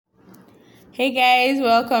Hey guys,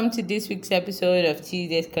 welcome to this week's episode of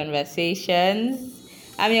Tuesday's Conversations.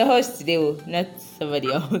 I'm your host today, not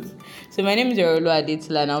somebody else. So my name is Yorolu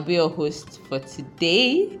Adetula and I'll be your host for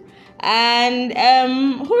today. And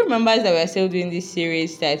who remembers that we're still doing this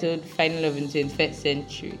series titled Finding Love in the 21st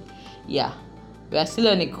Century? Yeah, we are still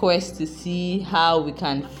on a quest to see how we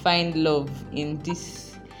can find love in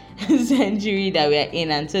this century that we are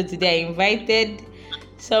in. And so today I invited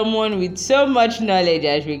someone with so much knowledge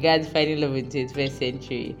as regards finding love in the 21st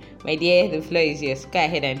century. My dear, the floor is yours. Go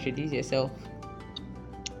ahead and introduce yourself.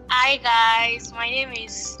 Hi guys, my name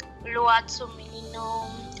is Luatu Minino.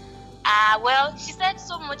 She said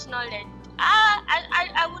so much knowledge.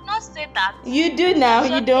 I would not say that. You do now,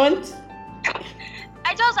 you don't?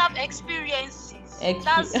 I just have experiences.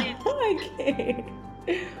 That's it. Okay.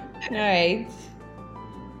 Alright.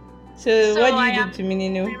 So what do you do to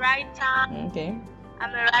Minino? I'm a writer. Okay.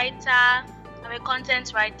 I'm a writer. I'm a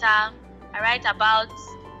content writer. I write about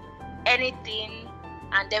anything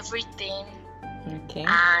and everything. Okay.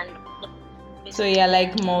 And so you're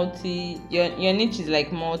like your niche is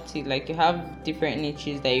like multi, like you have different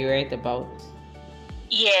niches that you write about.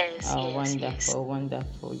 Yes. Oh, yes,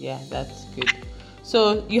 wonderful. Yeah, that's good.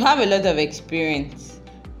 So you have a lot of experience.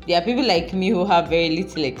 There are people like me who have very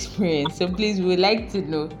little experience. So please, we would like to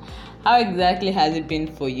know, how exactly has it been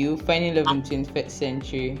for you finding love in the 21st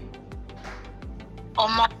century?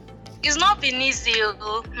 It's not been easy.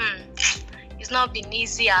 It's not been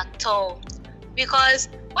easy at all. Because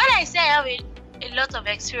when I say I have a lot of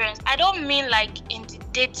experience, I don't mean like in the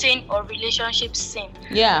dating or relationship scene.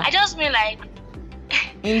 Yeah. I just mean like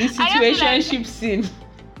in the situationship scene.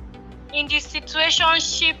 In the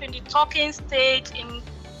situationship, in the talking stage, in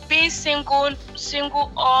being single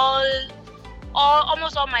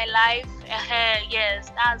almost all my life. Yes,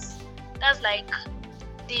 that's like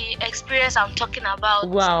the experience I'm talking about.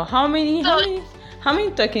 Wow, how many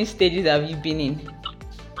talking stages have you been in?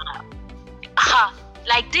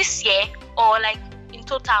 Like this year or like in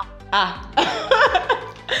total?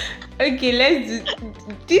 Okay,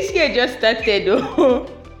 this year just started though.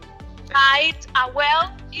 Right.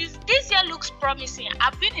 This year looks promising.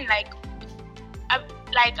 I've been in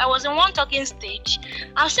I was in one talking stage.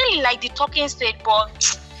 I'm still in like the talking stage,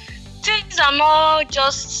 but things are not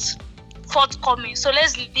just forthcoming. So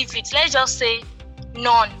let's leave it. Let's just say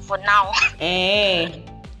none for now.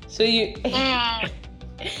 So you I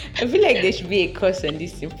feel like there should be a course on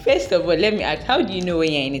this thing. First of all, let me ask, how do you know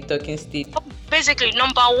when you're in a talking stage? Basically,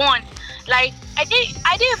 number one, like I didn't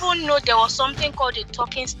even know there was something called a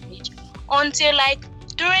talking stage until like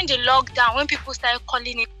during the lockdown when people started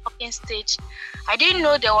calling it talking stage. I didn't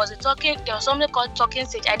know there was something called talking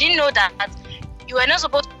stage. I didn't know that you were not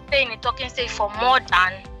supposed to stay in a talking stage for more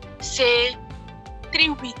than say 3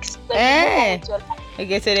 weeks. Okay, so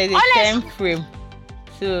there's a time frame.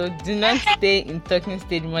 So do not stay in talking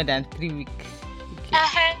stage more than 3 weeks.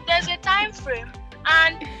 Okay. There's a time frame,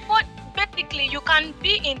 and basically you can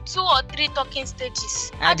be in 2 or 3 talking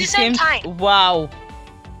stages at the same time. Wow.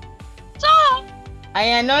 So I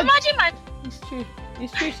am not. Imagine It's true.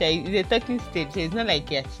 It's a talking stage. So it's not like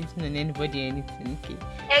you're cheating on anybody or anything. Okay.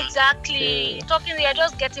 Exactly. Talking, you're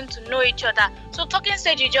just getting to know each other. So talking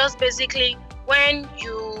stage is just basically when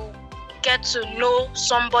you get to know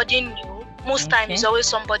somebody new. Most times it's always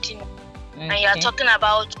somebody new. And you're talking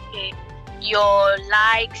about your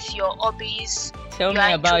likes, your hobbies. Tell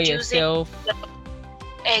me about yourself.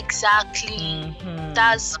 Exactly. Mm-hmm.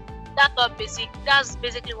 That's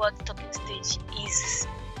basically what talking stage is.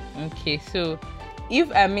 Okay, so if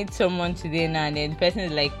I meet someone today now and then the person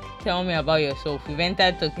is like, tell me about yourself, we've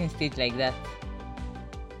entered talking stage like that.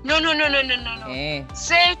 No.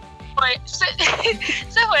 Say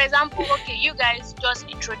for example, okay, you guys just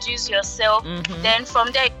introduce yourself. Mm-hmm. Then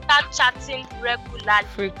from there you start chatting regularly.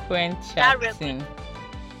 Frequent chatting.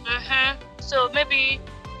 So maybe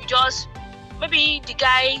the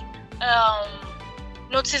guy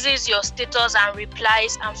notices your status and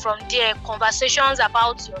replies, and from there conversations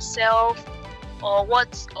about yourself or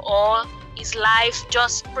his life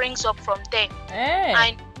just springs up from there.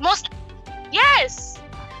 And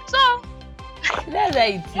so that's how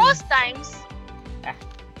it is. Most times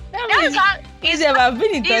I've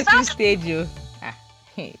been in talking stage. Is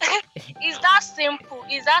that simple?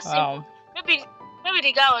 Wow. Maybe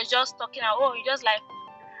the guy was just talking about, you just like,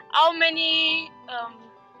 how many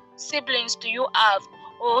siblings do you have?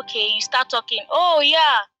 Okay, you start talking. Oh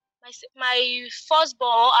yeah, my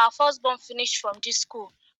firstborn or our firstborn finished from this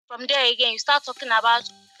school. From there again, you start talking about,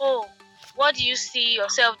 what do you see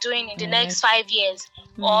yourself doing in the next 5 years?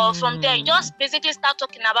 Or from there, you just basically start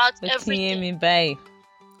talking about everything.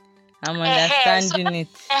 I'm understanding it.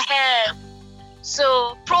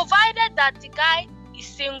 So provided that the guy is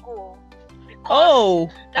single, Oh,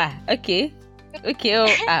 because okay. Okay, because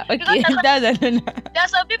okay. That's there are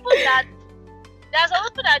some people that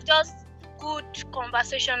just good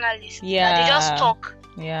conversationalists, that they just yeah. talk.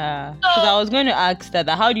 Yeah. So Because I was going to ask that,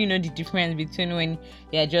 how do you know the difference between when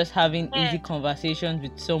you're just having easy conversations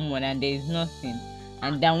with someone and there is nothing,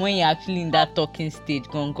 and then when you're actually in that talking stage,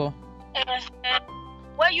 gongo?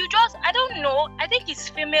 well, I don't know. I think it's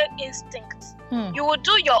female instinct. You will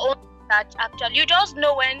do your own research. Actually, you just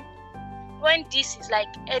know when this is like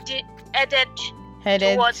headed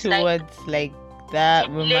towards like that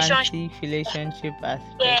romantic relationship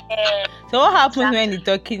aspect. Yeah. So what happens when the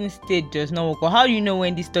talking stage does not work? Or how do you know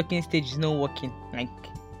when this talking stage is not working? Like,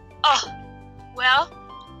 well,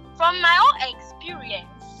 from my own experience,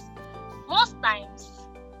 most times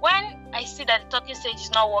when I see that the talking stage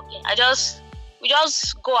is not working, we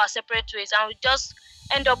just go our separate ways and we just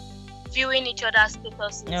end up viewing each other's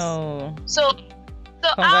statuses. No. So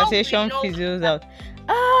conversation fizzles out.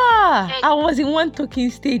 I was in one talking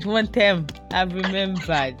stage one time. I've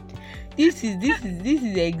remembered. This is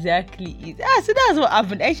exactly it. So that's what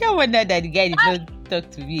happened. I sure wonder that the guy did not talk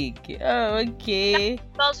to me again. Oh, okay.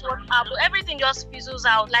 That's what happened. Everything just fizzles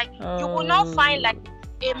out. Like you will not find like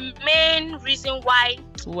a main reason why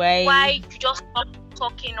you just stop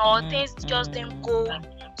talking or things just didn't go.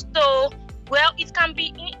 So well, it can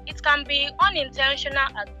be unintentional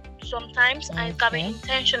sometimes, and it can be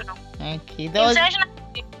intentional. Okay.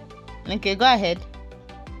 Okay, go ahead.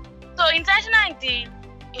 So intentional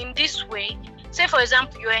in this way, say for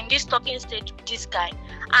example, you're in this talking stage with this guy,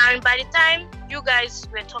 and by the time you guys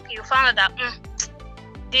were talking, you found out that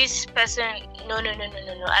this person, no.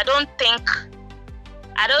 I don't think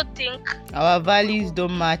our values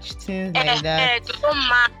don't match, things like that. They don't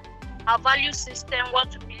match our value system,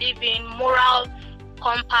 what we believe in, moral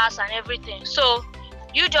compass and everything. So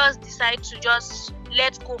you just decide to just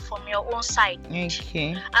let go from your own side.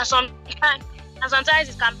 Okay. And sometimes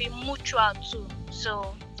it can be mutual too.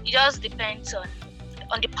 So it just depends on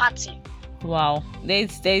the party. Wow,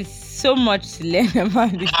 there's so much to learn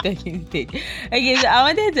about this talking stage. Okay, so I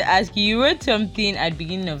wanted to ask you. You wrote something at the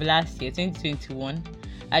beginning of last year, 2021,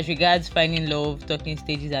 as regards finding love, talking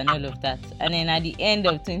stages, and all of that. And then at the end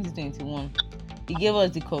of 2021, you gave us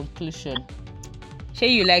the conclusion. Sure,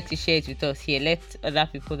 you like to share it with us here. Let other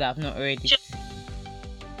people that have not already.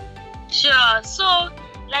 Sure. So,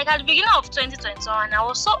 like at the beginning of 2021, I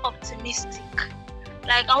was so optimistic.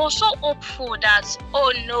 Like I was so hopeful that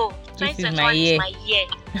 2021 is my year.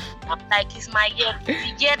 Like it's my year, the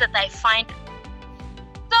year that I find.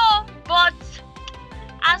 So, but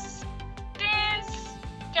as things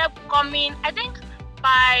kept coming, I think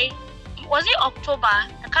was it October?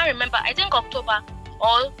 I can't remember. I think October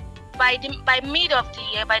or by the middle of the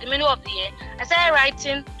year, I started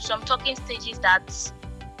writing some talking stages that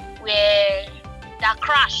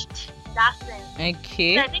crashed. That sense.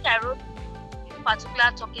 Okay. So I think I wrote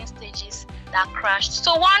particular talking stages that crashed.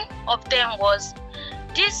 So one of them was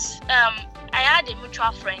this. I had a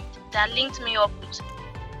mutual friend that linked me up with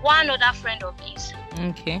one other friend of his.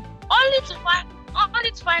 Okay. Only to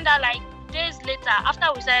find out like days later,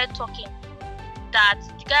 after we started talking, that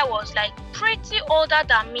the guy was like pretty older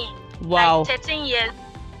than me. Wow. Like 13 years.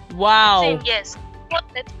 Wow. 13 years.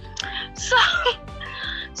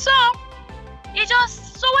 So he just.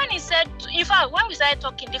 So when he said, in fact, when we started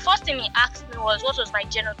talking, the first thing he asked me was, what was my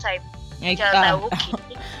genotype? Like, I was like,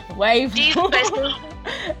 okay. Wife. This person.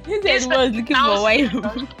 He was looking for wife.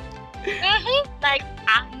 Like,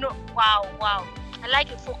 no, wow. I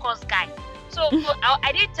like a focused guy. So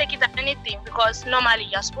I didn't take it as anything because normally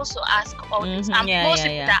you're supposed to ask all this. And most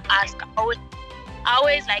people that ask are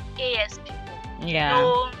always like AS people. Yeah.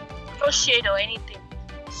 No shade or anything.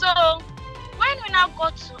 So when we now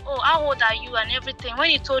got to, how old are you and everything, when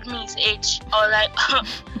he told me his age, I was like,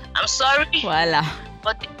 I'm sorry. Voila.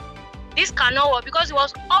 But this cannot work because he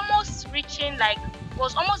was almost reaching,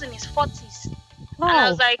 was almost in his 40s. Wow. And I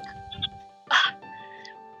was like,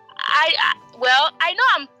 I know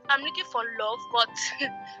I'm looking for love, but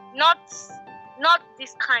not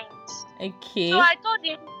this kind. Okay. So I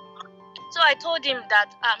told him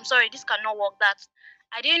that, I'm sorry, this cannot work, that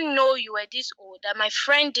I didn't know you were this old, that my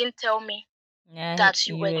friend didn't tell me that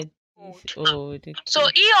you were old. Okay. So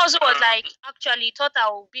he also was like, actually thought I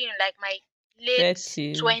would be in like my late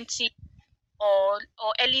 20s or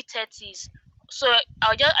early 30s. So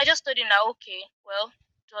I just told him that, okay, well,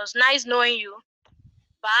 it was nice knowing you.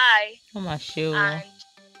 Bye. And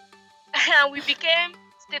we became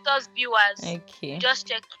status viewers. Okay. He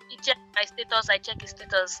checked my status, I checked his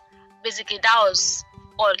status. Basically, that was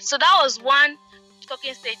all. So that was one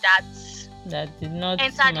talking stage that that did not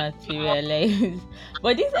enter the materialize.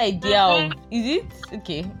 But this idea of, is it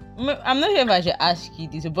okay? I'm not sure if I should ask you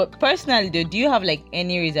this, but personally though, do you have like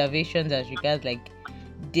any reservations as regards like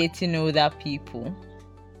dating older people?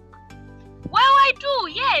 Well, I do,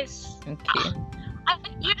 yes. Okay.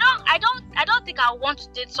 I don't think I want to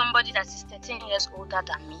date somebody that is 13 years older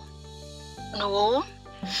than me. No,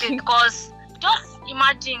 because just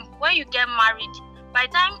imagine when you get married, by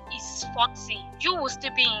the time he's 40, you will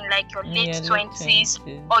still be in like your late 20s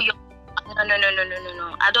or your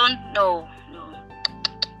no. I don't know. No.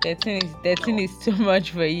 13 is too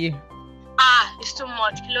much for you. It's too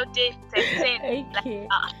much. Kilo day 13. Okay.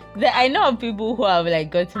 I know of people who have like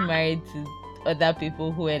gotten married to other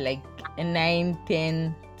people who are like 9,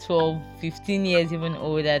 10, 12, 15 years even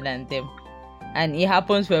older than them. And it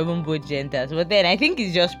happens for even both genders. But then I think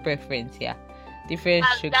it's just preference, yeah. Different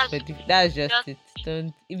strokes for different. That's just it.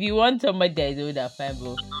 Don't, if you want somebody that is older, fine,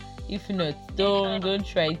 but if not, don't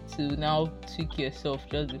try to now tweak yourself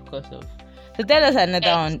just because of. So tell us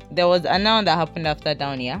another one. There was another one that happened after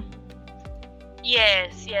down, yeah?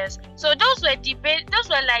 Yes. So those were like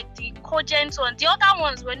the cogent ones. The other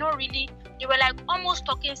ones were not really. They were like almost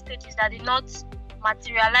talking stages that did not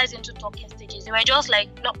materialize into talking stages. They were just like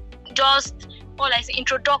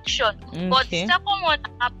introduction. Okay. But the second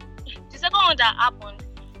one that happened.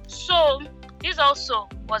 So this also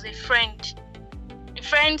was a friend. The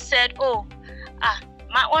friend said, "Oh,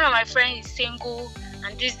 one of my friends is single,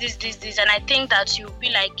 and this, and I think that you'll be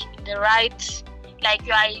like the right, like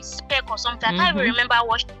you are a spec or something." I can't even remember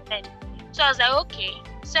what she said. So I was like, "Okay,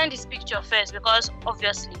 send this picture first, because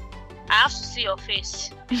obviously I have to see your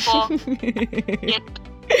face before."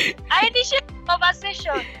 I initiate the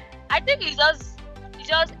conversation. I think it's just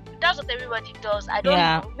that's what everybody does. I don't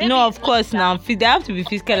know. Maybe no, of course now they have to be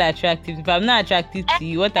physically attractive. If I'm not attractive to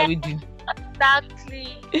you, what are we doing?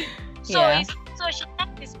 Exactly. So she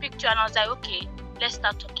sent this picture and I was like, okay, let's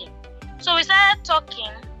start talking. So we started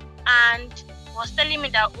talking and was telling me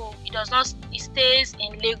that he stays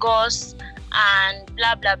in Lagos and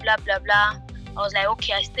blah blah blah blah blah. I was like,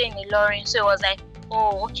 okay, I stay in Ilorin. So it was like,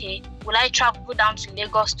 oh, okay, will I travel down to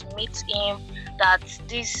Lagos to meet him?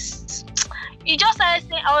 He just started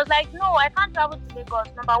saying, I was like, no, I can't travel to Lagos.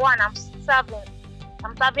 Number one, I'm serving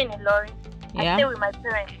in Ilorin. I stay with my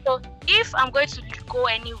parents. So if I'm going to go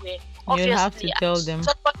anywhere, obviously you have to tell them.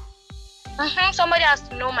 Somebody has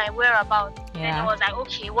to know my whereabouts. Yeah. And I was like,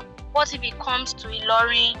 okay, what if he comes to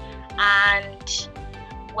Ilorin and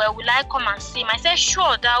will I come and see him? I said,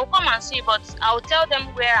 sure, that I'll come and see you, but I'll tell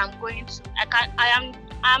them where I'm going to.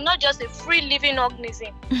 I'm not just a free living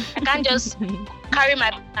organism. I can't just carry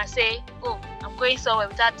my bag and say, oh, I'm going somewhere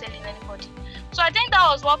without telling anybody. So I think that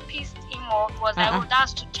was what pissed him off, was like, oh,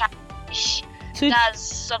 that's too childish. That's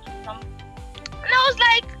something. And I was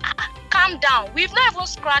like, calm down. We've not even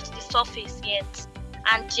scratched the surface yet.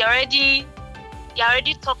 And you're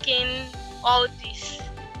already talking all this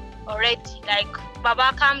already. Like,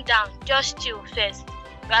 Baba, calm down. Just chill first.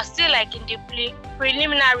 We are still like in the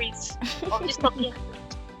preliminaries of this talking.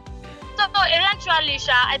 So eventually,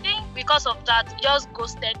 I think because of that, he just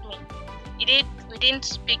ghosted me. We didn't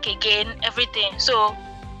speak again, everything. So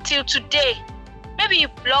till today, maybe he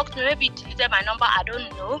blocked me, maybe he deleted my number, I don't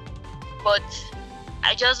know. But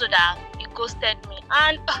I just know that he ghosted me.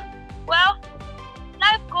 And well,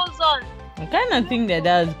 life goes on. I kind of think that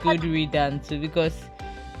was good read too, because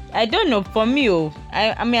I don't know, for me,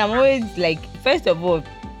 I mean, I'm always like, first of all,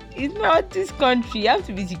 it's not this country. You have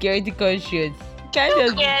to be security conscious. You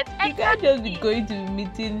can't just be going to be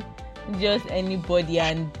meeting just anybody,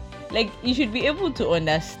 and like, you should be able to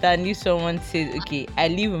understand if someone says, okay, I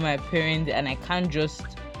live with my parents and I can't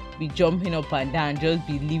just be jumping up and down, just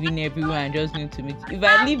be living everywhere and just need to meet. If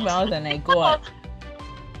I leave my house and I go out,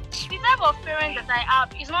 the type of parents that I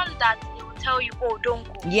have is not that they will tell you, oh, don't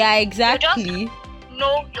go. Yeah, exactly.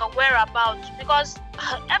 Know your whereabouts, because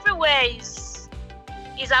everywhere is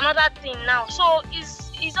another thing now. So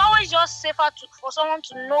it's always just safer for someone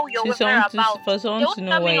to know your whereabouts. For someone to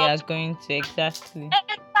know where you are going to, exactly.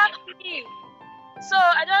 Exactly. So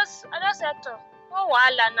I just said, oh,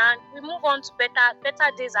 wahala now. We move on to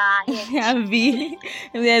better days are ahead.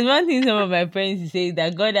 There's one thing some of my friends say,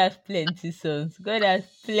 that God has plenty sons. God has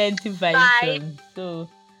plenty fine sons. So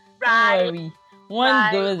don't worry.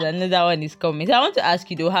 Once goes, another one is coming. So I want to ask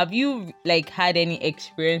you though, have you like had any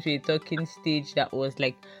experience with a talking stage that was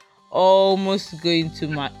like almost going to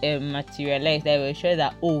materialize, that we're sure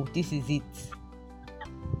that, oh, this is it?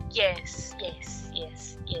 Yes.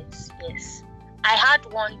 I had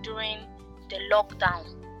one during the lockdown.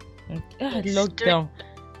 Lockdown.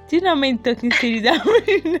 Do you know how many talking stages that were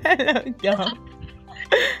in that lockdown?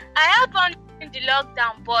 I I had one in the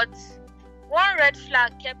lockdown, but one red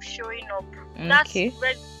flag kept showing up. That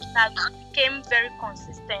red flag became very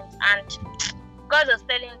consistent, and God was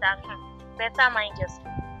telling that better mind yourself.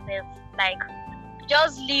 Like,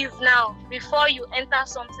 just leave now before you enter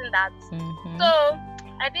something that. So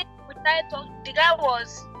I think we started talking. The guy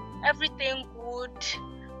was everything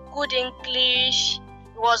good English.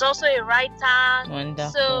 He was also a writer.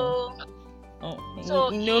 Wonderful. So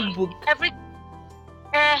notebook. Everything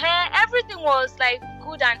was like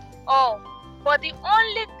good and all. But the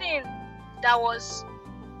only thing that was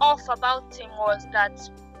off about him was that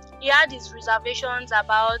he had his reservations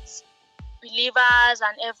about believers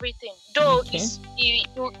and everything. Though he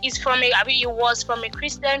was from a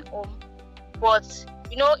Christian home, but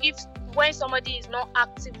when somebody is not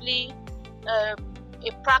actively a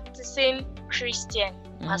practicing Christian,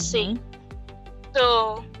 I say,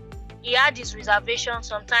 so he had his reservations.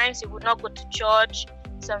 Sometimes he would not go to church.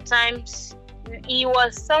 Sometimes he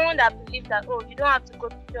was someone that believed that you don't have to go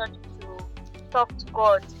to church to talk to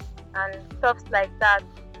God and stuff like that.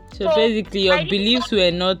 So basically, your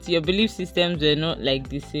belief systems were not like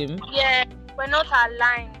the same. Yeah, we're not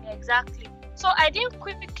aligned exactly. So I didn't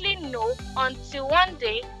quickly know until one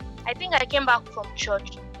day. I think I came back from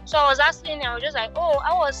church. So I was asking him. I was just like,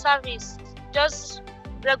 how was service? Just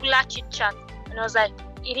regular chit chat. And I was like,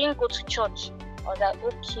 he didn't go to church. I was like,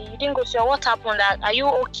 okay, you didn't go to church. What happened? Are you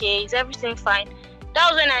okay? Is everything fine?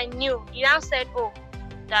 That was when I knew. He now said,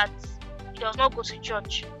 that he does not go to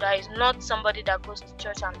church. That is not somebody that goes to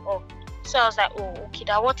church and all. So I was like, okay,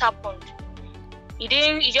 that what happened? He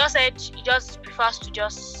didn't. He just said he just prefers to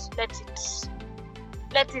just let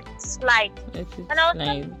it slide. And I was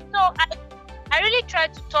like, so I really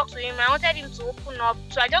tried to talk to him. I wanted him to open up.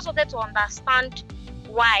 So I just wanted to understand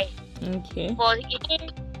why. Okay. But he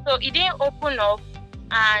didn't open up,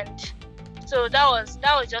 and so that was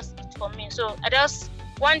just it for me. So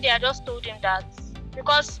one day I just told him that,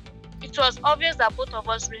 because it was obvious that both of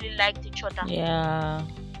us really liked each other. Yeah.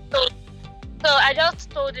 So I just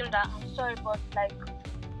told him that I'm sorry, but like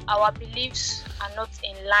our beliefs are not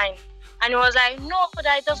in line. And he was like, no,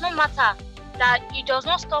 that it does not matter. That it does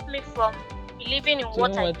not stop me from believing in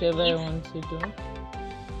whatever I want to do.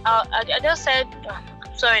 I just said,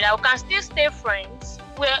 I'm sorry, that we can still stay friends.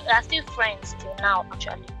 We are still friends till now,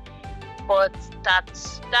 actually. But that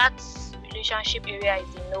relationship area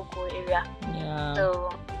is a no-go area. Yeah.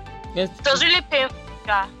 So it was really painful.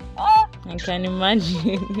 Yeah. I can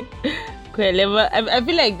imagine. I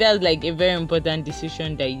feel like that's like a very important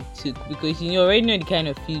decision that you took, because you already know the kind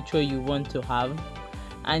of future you want to have,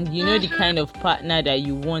 and you know the kind of partner that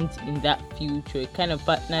you want in that future, a kind of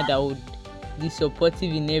partner that would be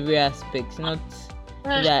supportive in every aspect, not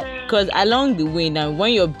that, because along the way now,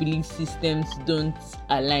 when your belief systems don't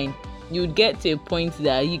align, you would get to a point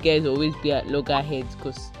that you guys always be at loggerheads,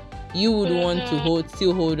 because you would want to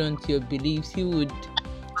still hold on to your beliefs.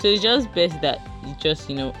 So it's just best that you just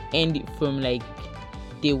end it from like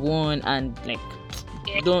day one, and like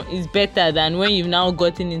it's better than when you've now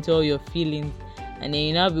gotten into all your feelings and then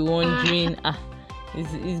you now be wondering,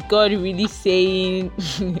 is God really saying?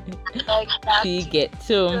 You get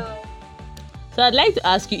so I'd like to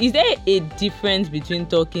ask you, is there a difference between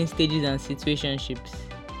talking stages and situationships?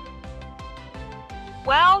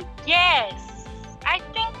 Well, yes, I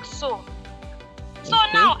think so. So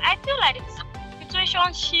now I feel like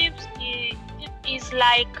situationships is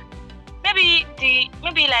like maybe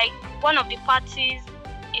like one of the parties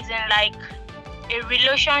is in like a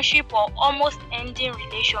relationship or almost ending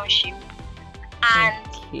relationship, and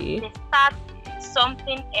they start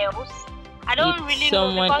something else. I don't really know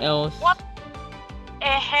someone else.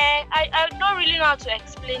 I don't really know how to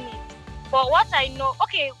explain it. But what I know,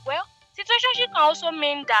 situationship can also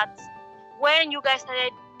mean that when you guys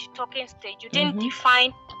started the talking stage, you didn't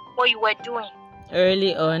define what you were doing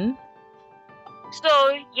early on. So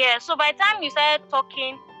by the time you started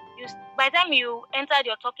talking, by the time you entered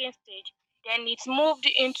your talking stage, then it moved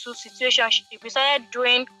into situationship. You started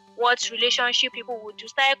doing what relationship people would do.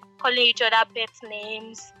 Started calling each other pet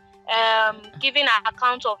names, giving an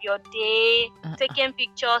account of your day, taking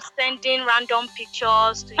pictures, sending random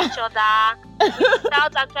pictures to each other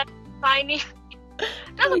without actually defining.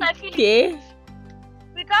 That's what I feel.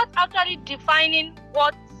 Without actually defining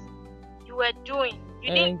what you were doing.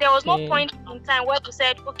 There was no point in time where you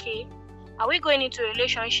said, okay, are we going into a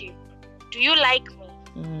relationship? Do you like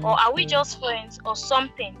me? Or are we just friends or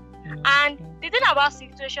something? And the thing about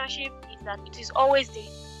situationship is that it is always the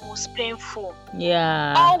most painful.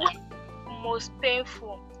 Yeah. Always the most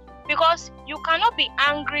painful. Because you cannot be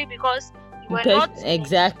angry because you were not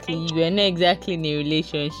exactly in a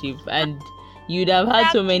relationship, and you'd have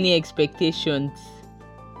had so Exactly. many expectations.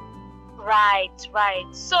 Right.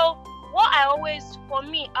 So what I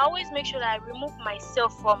always make sure that I remove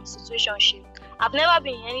myself from situationship. I've never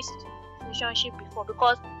been in any situationship before,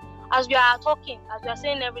 because as we are talking, as we are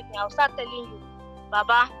saying everything, I'll start telling you,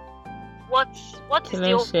 Baba, what is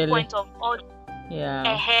the whole Shele. point of all Yeah.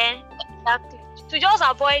 exactly, to just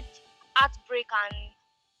avoid heartbreak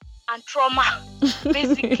and trauma,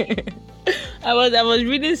 basically. I was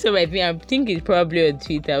reading something. I think it's probably on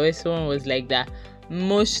Twitter where someone was like that.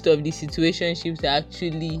 Most of the situationships are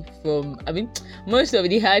actually from. I mean, most of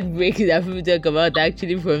the heartbreaks that people talk about are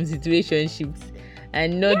actually from situationships,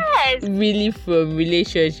 and not Yes. really from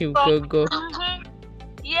relationship. Mhm.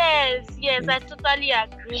 Yes, I totally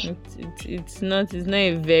agree. It's not a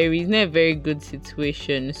very good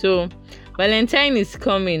situation. So, Valentine is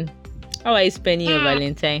coming. How are you spending your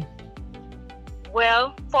Valentine?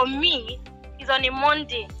 Well, for me, it's on a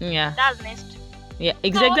Monday. Yeah. That's next week. Yeah,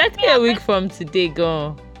 exactly a week from today,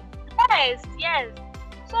 girl. Yes.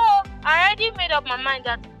 So I already made up my mind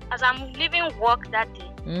that as I'm leaving work that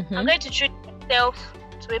day, I'm going to treat myself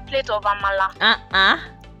to a plate of amala.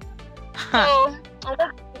 So I'm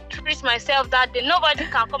going to treat myself that day. Nobody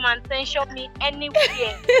can come and censure me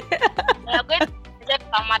anywhere. I'm going to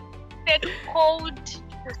take cold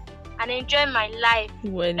and enjoy my life.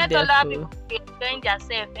 Let other people be enjoying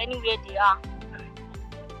themselves anywhere they are.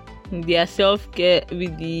 Their self-care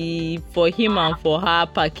with the for him and for her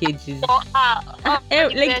packages. For her,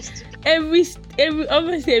 like every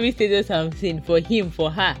obviously every status I'm seeing, for him, for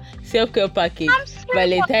her, self-care package,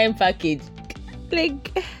 Valentine package.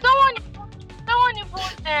 Like someone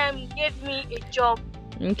even gave me a job.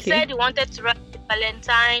 Okay. Said he wanted to write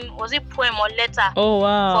Valentine, was it poem or letter? Oh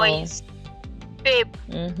wow. For his babe.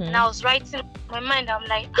 And I was writing in my mind, I'm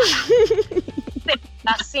like,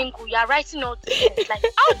 that's single, you're writing all these things. Like,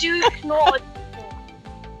 how do you know all these things?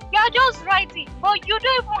 You're just writing, but you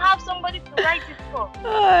don't even have somebody to write it for.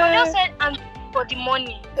 I just said, I'm for the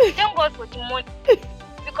money. Thank God for the money.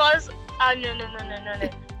 Because no. And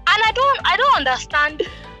I don't understand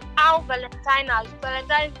how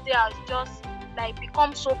Valentine's Day has just like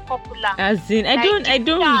become so popular. As in, I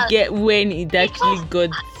don't get when it actually got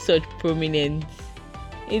such prominence.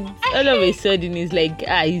 It's all of a sudden it's like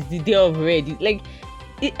it's the day of red. It's like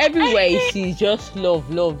everywhere you see just love.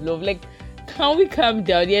 Like, can we calm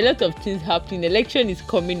down? There are a lot of things happening. Election is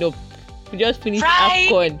coming up. We just finished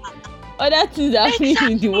AFCON. Other things are happening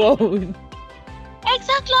in the world.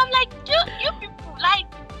 Exactly. I'm like, you people, like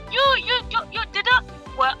you they don't.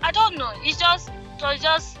 Well, I don't know. It was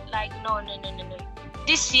just like no.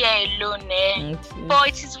 This year alone, but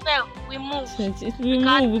it is well. We move.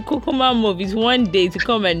 We could come and move. It's one day to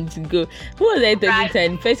come and to go. Who was I talking to?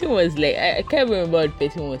 And the person was like, I can't remember what the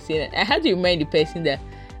person was saying. I had to remind the person that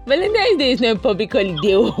Valentine's Day is not a public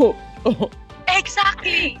holiday.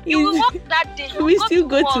 Exactly. You will work that day. We still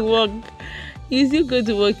go to work. You still go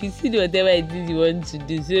to work. You still do whatever it is you want to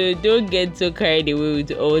do. So don't get so carried away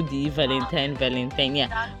with all the Valentine.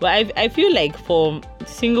 Yeah. But I feel like for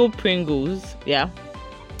single Pringles, yeah.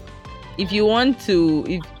 If you want to,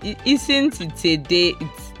 since it's a day,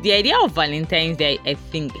 it's the idea of Valentine's Day. I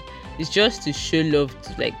think is just to show love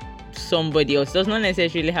to like somebody else. It does not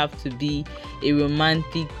necessarily have to be a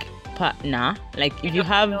romantic partner. Like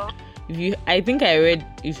I think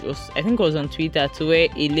it was on Twitter to where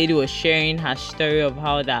a lady was sharing her story of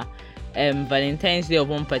how that Valentine's Day of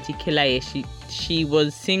one particular year she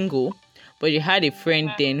was single, but she had a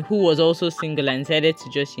friend then who was also single and decided to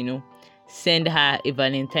just send her a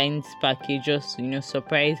Valentine's package just to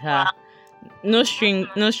surprise her. No strings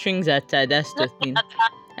attached, that's the thing.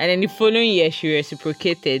 And then the following year she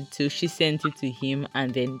reciprocated, so she sent it to him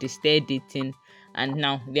and then they started dating. And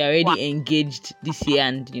now they're already engaged this year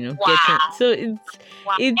and getting. So it's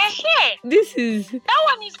this is that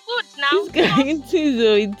one is good now.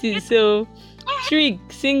 It is so trick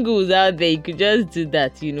singles out there. You could just do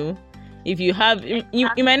that, If you have, you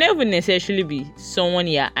might not even necessarily be someone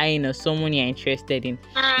you're eyeing or someone you're interested in.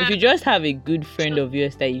 If you just have a good friend of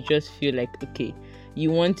yours that you just feel like, okay,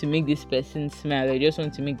 you want to make this person smile, or you just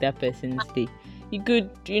want to make that person's day, you could,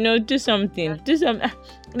 do something.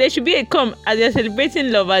 There should be as you're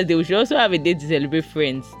celebrating lovers, they should also have a day to celebrate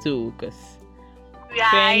friends too, because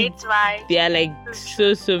friends, there are like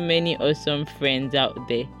so many awesome friends out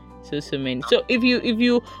there. So many. So if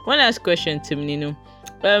you want to ask a question to me,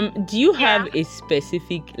 do you have a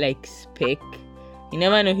specific like spec? You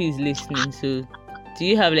never know who's listening, so do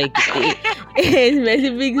you have like a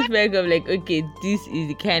specific spec of like, okay, this is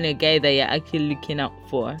the kind of guy that you're actually looking out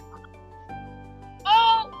for?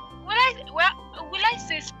 Will I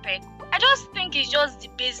say spec? I just think is just the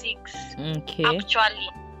basics. Okay. Actually,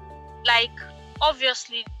 like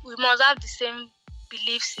obviously we must have the same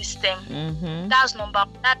belief system. That's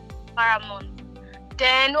that's paramount.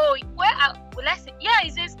 Then will I say? Yeah,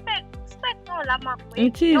 it's a spec. No,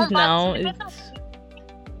 it is now.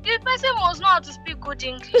 The person must know how to speak good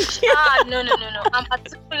English. No. I'm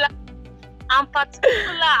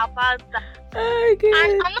particular about that. Okay.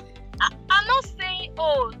 And I'm not saying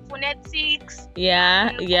phonetics.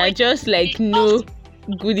 Yeah, just like no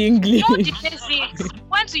good English. Know the basics.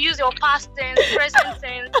 When to use your past tense, present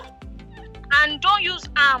tense, and don't use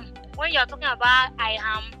am when you're talking about I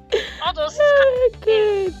am. All those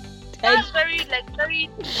things. That's very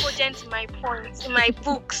cogent in my points, in my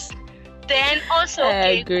books. Then also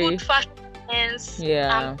good fashion sense.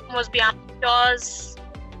 Yeah. Must be ambitious,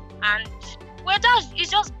 and it's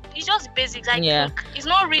just basics. I think it's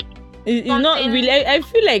not really. It's not really. I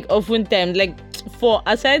feel like oftentimes, like for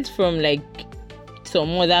aside from like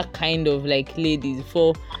some other kind of like ladies,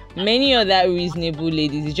 for many other reasonable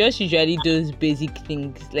ladies, it's just usually those basic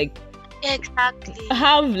things like. Exactly.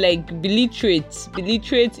 Have like be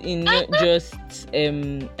literate in not just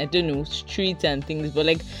I don't know, streets and things, but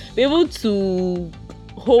like be able to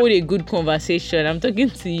hold a good conversation. I'm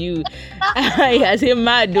talking to you. You're saying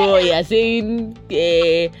mad or you're saying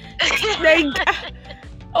like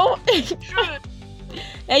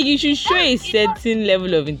like you should show a certain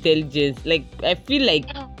level of intelligence. Like I feel like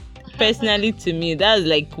personally to me that's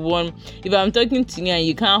like one, if I'm talking to you and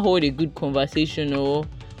you can't hold a good conversation or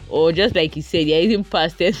just like you said, you're using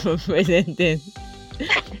past tense for present tense.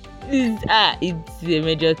 It's a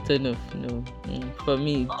major turn off. No, for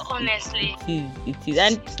me, honestly, it is,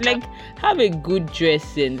 and like have a good dress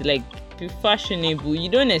sense, like be fashionable. You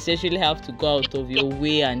don't necessarily have to go out of your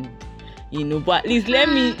way, and but at least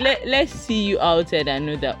let's see you outside and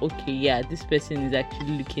know that this person is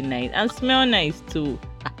actually looking nice and smell nice too.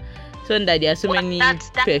 So that there are so many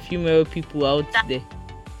perfumery people out there.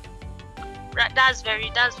 That's very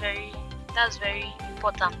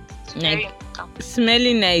important. It's very important.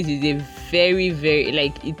 Smelling nice is a very, very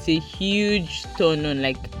it's a huge turn on.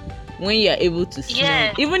 Like when you're able to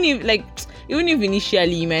smell, even if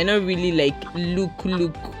initially you might not really like look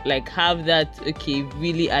like have that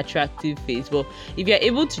really attractive face, but if you're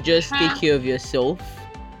able to just take care of yourself,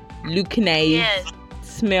 look nice,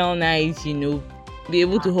 smell nice, be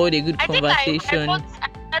able to hold a good conversation. I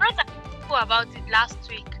wrote an article about it last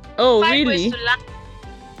week. Oh, really?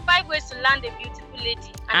 5 ways to land a beautiful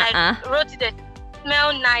lady. And I wrote it,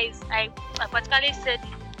 smell nice. I particularly said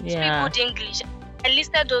speak good English. I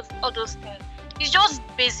listed all those things. It's just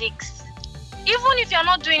basics. Even if you're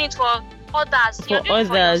not doing it for others, you're doing it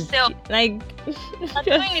for yourself. Like, you're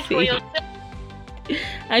doing it for yourself.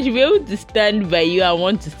 I should be able to stand by you. I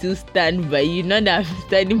want to still stand by you. Not that I'm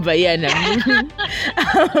standing by you and I'm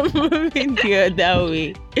moving the other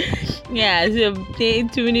way. Yeah, so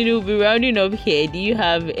we'll be rounding up here. Do you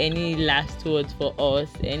have any last words for us?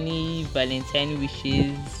 Any Valentine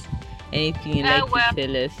wishes? Anything you'd like to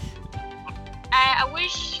tell us? I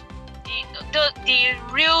wish the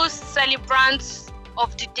real celebrants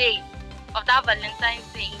of the day, of that Valentine's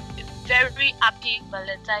Day, very happy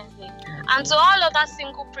Valentine's Day. And to all other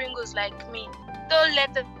single Pringles like me, don't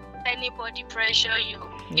let anybody pressure you.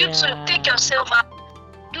 You too, take yourself out.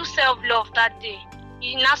 Do self-love that day.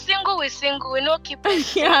 Now single, we no keep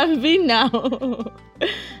it. I've been now.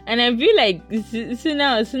 And I feel like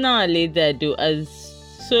sooner or later though, as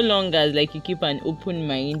so long as like you keep an open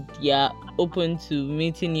mind, open to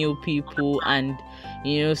meeting new people and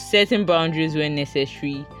setting boundaries when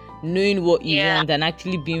necessary, knowing what you want and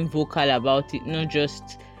actually being vocal about it, not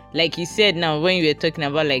just like you said now when you were talking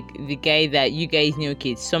about like the guy that you guys knew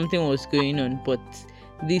something was going on, but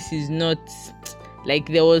this is not like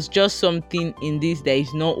there was just something in this that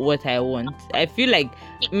is not what I want. I feel like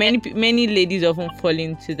many ladies often fall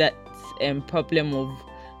into that problem of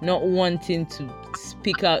not wanting to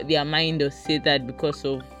speak out their mind or say that because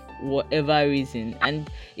of whatever reason, and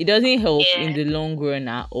it doesn't help in the long run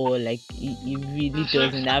at all. Like it really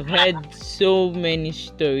doesn't. I've heard so many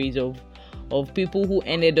stories of people who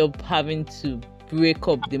ended up having to break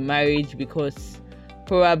up the marriage because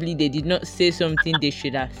probably they did not say something they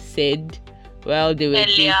should have said while they were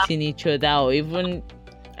dating each other, or even,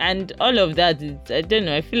 and all of that. I don't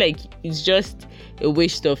know, I feel like it's just a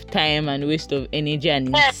waste of time and waste of energy, and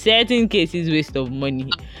in certain cases waste of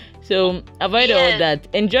money. So avoid all that.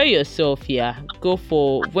 Enjoy yourself. Go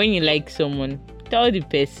for, when you like someone, tell the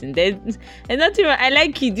person there's nothing wrong. I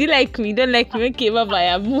like you, do you like me? Don't like me? Okay, bye bye.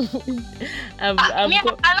 I'm you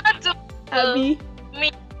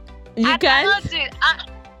I can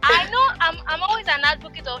I know I'm always an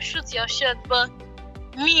advocate of shoot your shot, but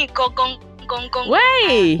me gong gong gong.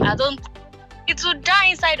 Why? I don't. It will die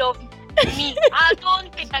inside of me. I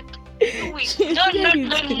don't think I can do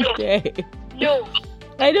it. No.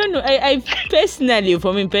 I don't know. I personally,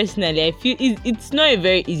 for me personally, I feel it's not a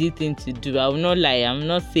very easy thing to do. I will not lie. I'm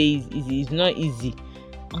not saying it's easy. It's not easy,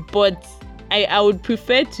 but I would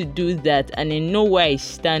prefer to do that and then know where I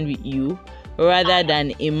stand with you, rather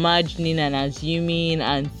than imagining and assuming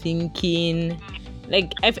and thinking.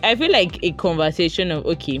 Like I feel like a conversation of,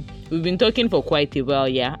 okay, we've been talking for quite a while,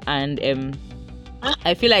 yeah, and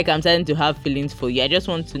I feel like I'm starting to have feelings for you. I just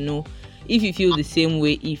want to know if you feel the same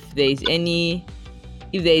way, if there is any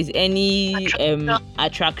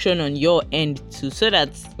attraction on your end too, so that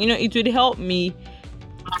it would help me.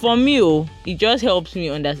 For me, it just helps me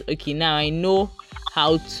understand. Okay, now I know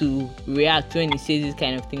how to react when he says these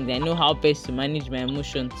kind of things. I know how best to manage my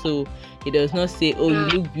emotions, so he does not say, "Oh,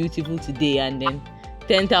 you look beautiful today," and then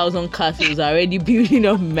 10,000 castles are already building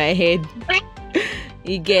up in my head.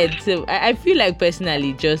 You get. So I feel like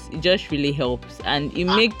personally, it just really helps, and it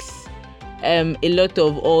makes a lot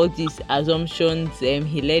of all these assumptions.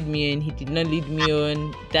 He led me on, he did not lead me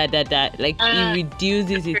on. Like it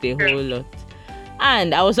reduces it a whole lot.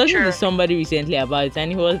 And I was talking to somebody recently about it,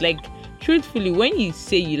 and he was like, truthfully, when you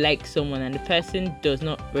say you like someone and the person does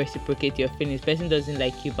not reciprocate your feelings, person doesn't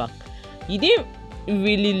like you back, you didn't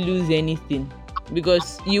really lose anything,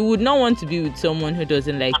 because you would not want to be with someone who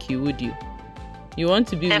doesn't like you, would you? You want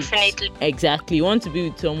to be exactly. You want to be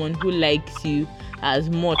with someone who likes you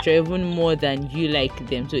as much or even more than you like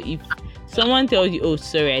them. So if someone tells you, "Oh,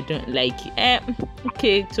 sorry, I don't like you,"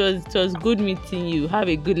 okay, it was good meeting you. Have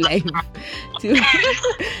a good life. Do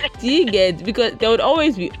you get? Because there would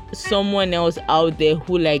always be someone else out there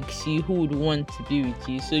who likes you, who would want to be with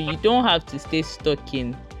you. So you don't have to stay stuck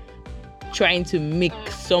in trying to make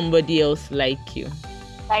somebody else like you.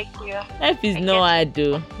 Life is not hard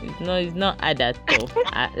though. It's not hard at all.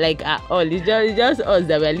 Like at all. It's just us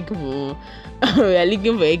that we're looking for. We're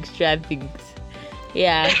looking for extra things.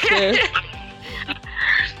 Yeah. So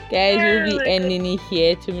guys, we'll be ending it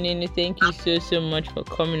here. Tumini, thank you so much for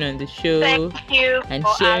coming on the show. Thank you and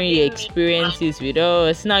sharing your experiences with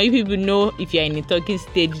us. Now, you people know if you're in a talking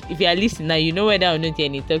stage, if you're listening now, you know whether or not you're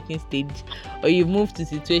in a talking stage, or you've moved to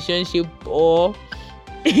situationship, or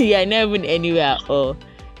you're not even anywhere at all.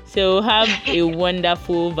 So have a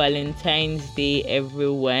wonderful Valentine's Day,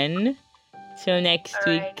 everyone. Till next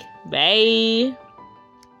week. Bye.